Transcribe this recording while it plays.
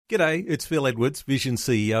G'day, it's Phil Edwards, Vision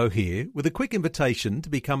CEO here, with a quick invitation to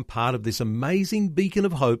become part of this amazing beacon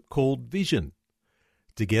of hope called Vision.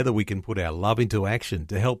 Together we can put our love into action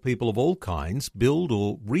to help people of all kinds build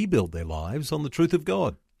or rebuild their lives on the truth of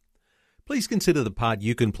God. Please consider the part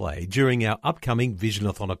you can play during our upcoming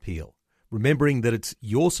Visionathon appeal, remembering that it's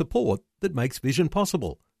your support that makes Vision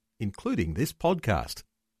possible, including this podcast.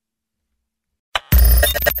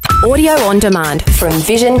 Audio on demand from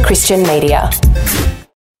Vision Christian Media.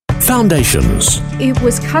 Foundations. It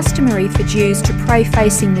was customary for Jews to pray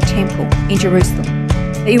facing the temple in Jerusalem.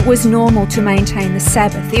 It was normal to maintain the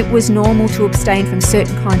Sabbath. It was normal to abstain from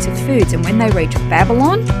certain kinds of foods. And when they reached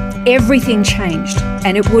Babylon, everything changed,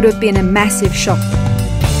 and it would have been a massive shock.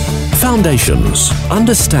 Foundations.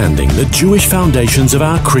 Understanding the Jewish foundations of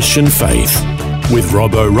our Christian faith. With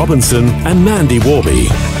Robbo Robinson and Mandy Warby.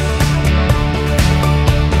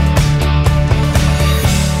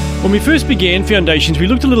 When we first began Foundations, we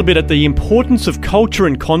looked a little bit at the importance of culture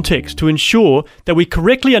and context to ensure that we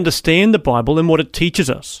correctly understand the Bible and what it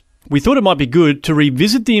teaches us. We thought it might be good to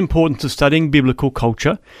revisit the importance of studying biblical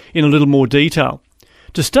culture in a little more detail.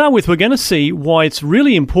 To start with, we're going to see why it's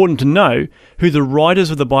really important to know who the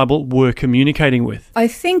writers of the Bible were communicating with. I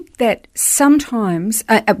think that sometimes,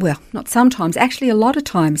 not sometimes, actually a lot of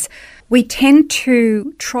times, we tend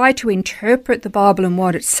to try to interpret the Bible and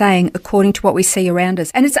what it's saying according to what we see around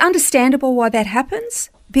us. And it's understandable why that happens,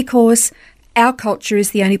 because our culture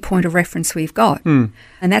is the only point of reference we've got. And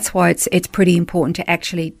that's why it's pretty important to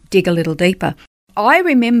actually dig a little deeper. I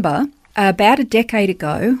remember about a decade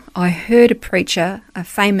ago, I heard a preacher, a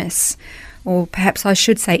famous, or perhaps I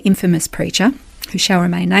should say infamous preacher, who shall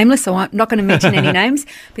remain nameless, so I'm not going to mention any names,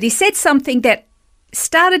 but he said something that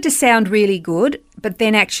started to sound really good, but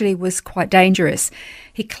then actually was quite dangerous.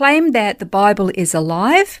 He claimed that the Bible is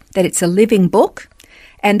alive, that it's a living book,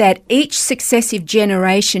 and that each successive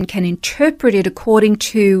generation can interpret it according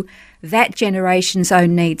to that generation's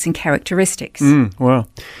own needs and characteristics. Wow,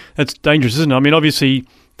 that's dangerous, isn't it? I mean, obviously,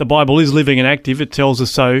 the Bible is living and active. It tells us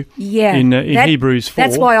so in Hebrews 4.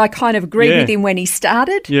 That's why I kind of agreed with him when he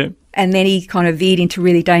started. Yeah. And then he kind of veered into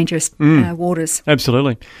really dangerous waters.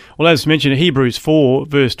 Absolutely. Well, as mentioned, Hebrews 4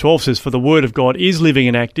 verse 12 says, "For the word of God is living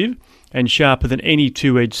and active, and sharper than any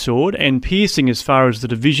two-edged sword, and piercing as far as the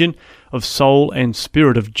division of soul and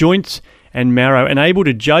spirit, of joints and marrow, and able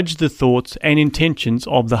to judge the thoughts and intentions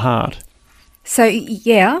of the heart." So,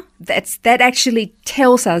 that actually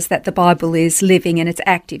tells us that the Bible is living and it's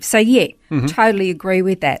active. So, totally agree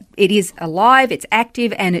with that. It is alive, it's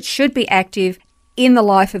active, and it should be active in the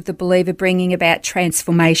life of the believer, bringing about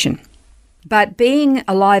transformation. But being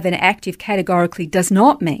alive and active categorically does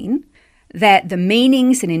not mean that the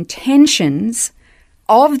meanings and intentions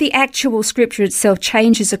of the actual scripture itself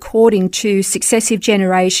changes according to successive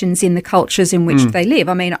generations in the cultures in which they live.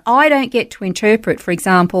 I mean, I don't get to interpret, for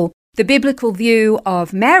example, the biblical view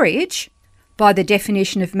of marriage by the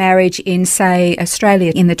definition of marriage in, say,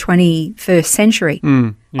 Australia in the 21st century.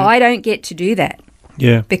 I don't get to do that.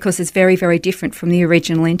 Yeah. Because it's very, very different from the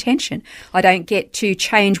original intention. I don't get to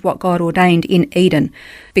change what God ordained in Eden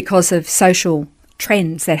because of social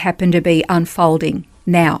trends that happen to be unfolding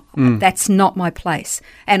now. That's not my place.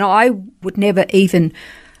 And I would never even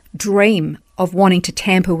dream of wanting to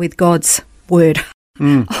tamper with God's word.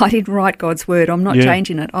 I didn't write God's word. I'm not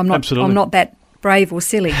changing it. I'm not that brave or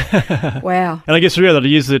silly. Wow. And I guess the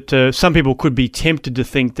reality is that some people could be tempted to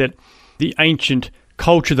think that the ancient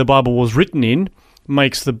culture the Bible was written in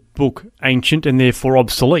makes the book ancient and therefore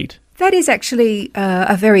obsolete. That is actually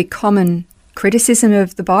a very common criticism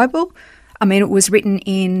of the Bible. I mean, it was written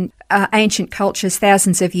in ancient cultures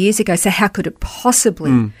thousands of years ago, so how could it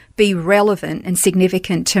possibly be relevant and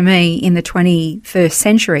significant to me in the 21st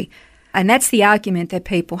century? And that's the argument that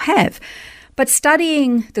people have. But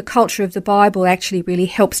studying the culture of the Bible actually really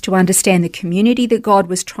helps to understand the community that God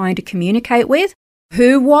was trying to communicate with.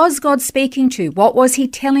 Who was God speaking to? What was he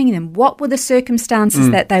telling them? What were the circumstances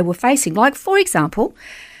that they were facing? Like, for example,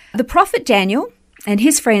 the prophet Daniel and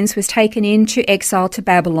his friends was taken into exile to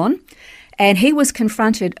Babylon, and he was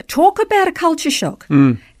confronted. Talk about a culture shock.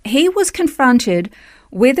 He was confronted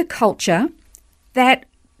with a culture that,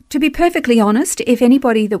 to be perfectly honest, if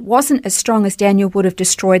anybody that wasn't as strong as Daniel would have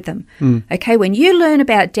destroyed them. Okay, when you learn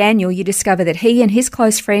about Daniel, you discover that he and his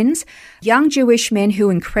close friends, young Jewish men who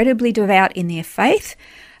were incredibly devout in their faith,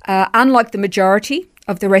 unlike the majority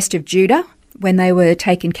of the rest of Judah when they were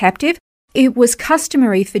taken captive, it was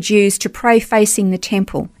customary for Jews to pray facing the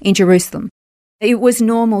temple in Jerusalem. It was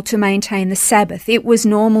normal to maintain the Sabbath. It was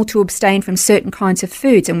normal to abstain from certain kinds of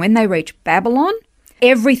foods. And when they reached Babylon,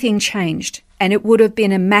 everything changed. and it would have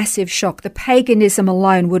been a massive shock. The paganism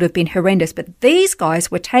alone would have been horrendous. But these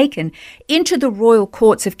guys were taken into the royal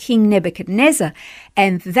courts of King Nebuchadnezzar,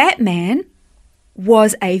 and that man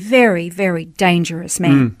was a very, very dangerous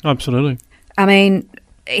man. Absolutely. I mean,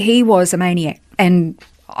 he was a maniac, and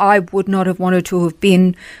I would not have wanted to have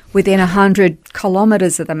been within 100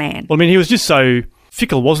 kilometres of the man. Well, I mean, he was just so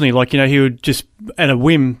fickle, wasn't he? Like, he would just, at a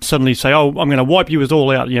whim, suddenly say, oh, I'm going to wipe you as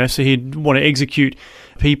all out, so he'd want to execute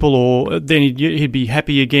people, or then he'd be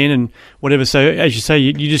happy again and whatever. So, as you say,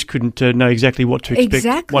 you just couldn't know exactly what to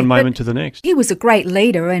expect one moment to the next. He was a great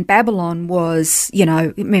leader, and Babylon was,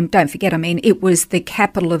 don't forget, it was the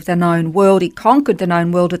capital of the known world. It conquered the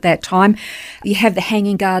known world at that time. You have the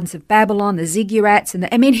Hanging Gardens of Babylon, the ziggurats,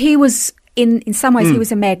 and he was, in some ways, he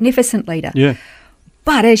was a magnificent leader. Yeah.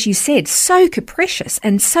 But as you said, so capricious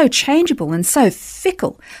and so changeable and so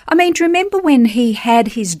fickle. I mean, do you remember when he had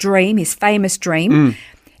his dream, his famous dream?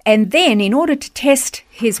 And then, in order to test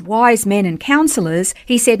his wise men and counselors,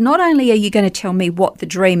 he said, not only are you going to tell me what the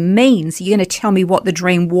dream means, you're going to tell me what the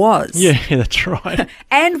dream was. Yeah, that's right.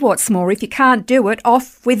 And what's more, if you can't do it,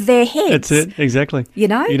 off with their heads. That's it, exactly. You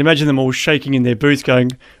know? You'd imagine them all shaking in their boots going,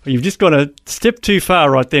 well, you've just gone a step too far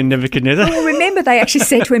right there, Nebuchadnezzar. Well, remember, they actually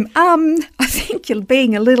said to him, I think you're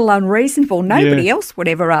being a little unreasonable. Nobody else would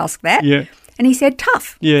ever ask that. Yeah. And he said,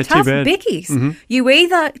 tough. Yeah, tough too bad. bickies. You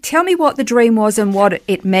either tell me what the dream was and what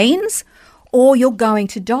it means, or you're going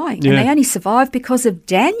to die. Yeah. And they only survived because of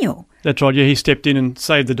Daniel. That's right. Yeah, he stepped in and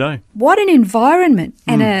saved the day. What an environment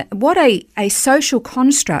and what a social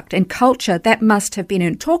construct and culture that must have been.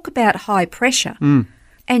 And talk about high pressure.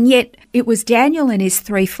 And yet it was Daniel and his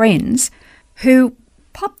 3 friends who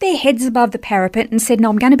popped their heads above the parapet and said,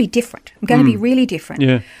 no, I'm going to be different. I'm going to be really different.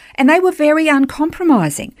 Yeah. And they were very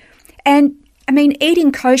uncompromising. And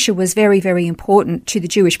eating kosher was very, very important to the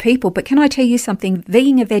Jewish people. But can I tell you something?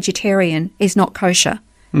 Being a vegetarian is not kosher,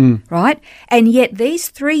 right? And yet these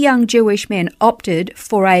 3 young Jewish men opted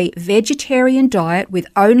for a vegetarian diet with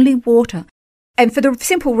only water. And for the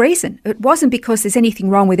simple reason, it wasn't because there's anything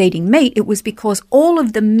wrong with eating meat. It was because all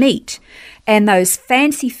of the meat and those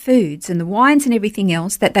fancy foods and the wines and everything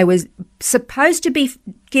else that they were supposed to be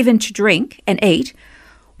given to drink and eat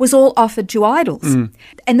was all offered to idols.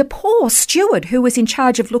 And the poor steward who was in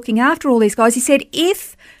charge of looking after all these guys, he said,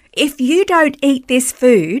 if you don't eat this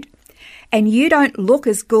food and you don't look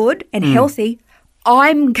as good and healthy,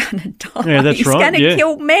 I'm going to die. Yeah, that's He's right. going to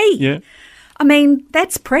kill me. Yeah.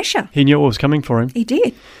 That's pressure. He knew what was coming for him. He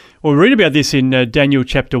did. Well, we read about this in Daniel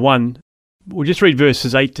chapter 1. We'll just read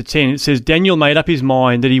verses 8 to 10. It says, Daniel made up his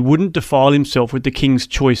mind that he wouldn't defile himself with the king's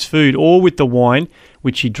choice food or with the wine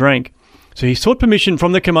which he drank. So he sought permission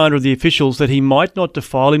from the commander of the officials that he might not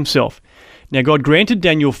defile himself. Now God granted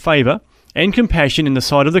Daniel favour and compassion in the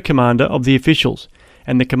sight of the commander of the officials.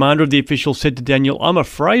 And the commander of the officials said to Daniel, I'm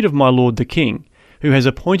afraid of my lord the king, who has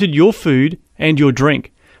appointed your food and your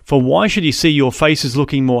drink. For why should he see your faces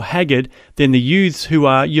looking more haggard than the youths who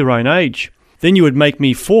are your own age? Then you would make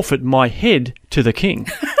me forfeit my head to the king.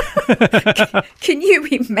 Can you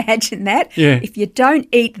imagine that? Yeah. If you don't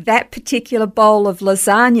eat that particular bowl of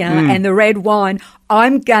lasagna and the red wine,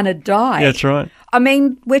 I'm going to die. That's right.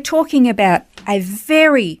 We're talking about a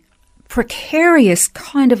very precarious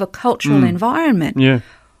kind of a cultural environment. Yeah.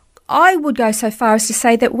 I would go so far as to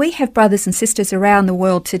say that we have brothers and sisters around the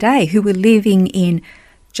world today who are living in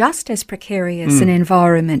just as precarious an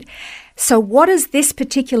environment. So what does this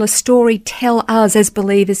particular story tell us as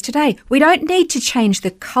believers today? We don't need to change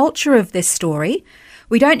the culture of this story.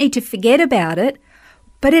 We don't need to forget about it,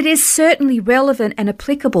 but it is certainly relevant and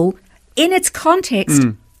applicable in its context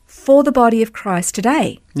for the body of Christ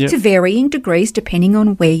today, to varying degrees depending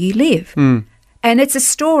on where you live. And it's a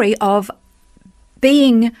story of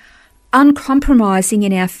being uncompromising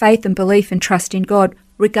in our faith and belief and trust in God,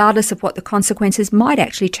 regardless of what the consequences might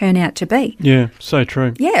actually turn out to be. Yeah, so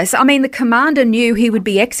true. Yes, the commander knew he would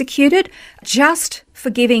be executed just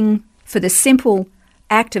for the simple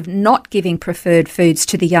act of not giving preferred foods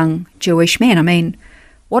to the young Jewish men.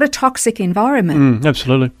 What a toxic environment.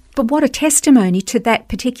 Absolutely. But what a testimony to that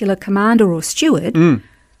particular commander or steward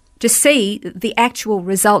to see the actual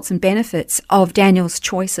results and benefits of Daniel's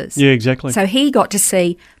choices. Yeah, exactly. So he got to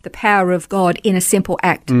see the power of God in a simple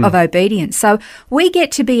act of obedience. So we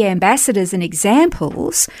get to be ambassadors and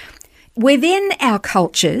examples within our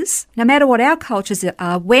cultures, no matter what our cultures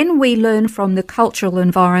are, when we learn from the cultural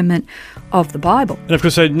environment of the Bible. And of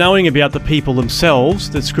course, so knowing about the people themselves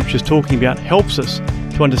that Scripture's talking about helps us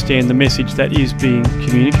to understand the message that is being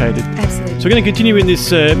communicated. Absolutely. So we're going to continue in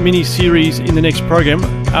this mini-series in the next program,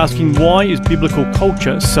 asking why is biblical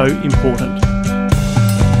culture so important?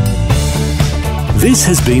 This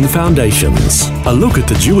has been Foundations, a look at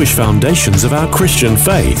the Jewish foundations of our Christian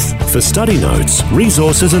faith. For study notes,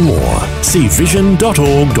 resources and more, see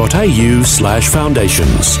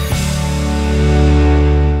vision.org.au/foundations.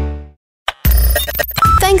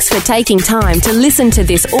 Thanks for taking time to listen to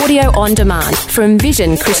this audio on demand from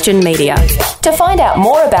Vision Christian Media. To find out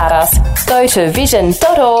more about us, go to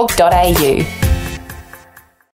vision.org.au.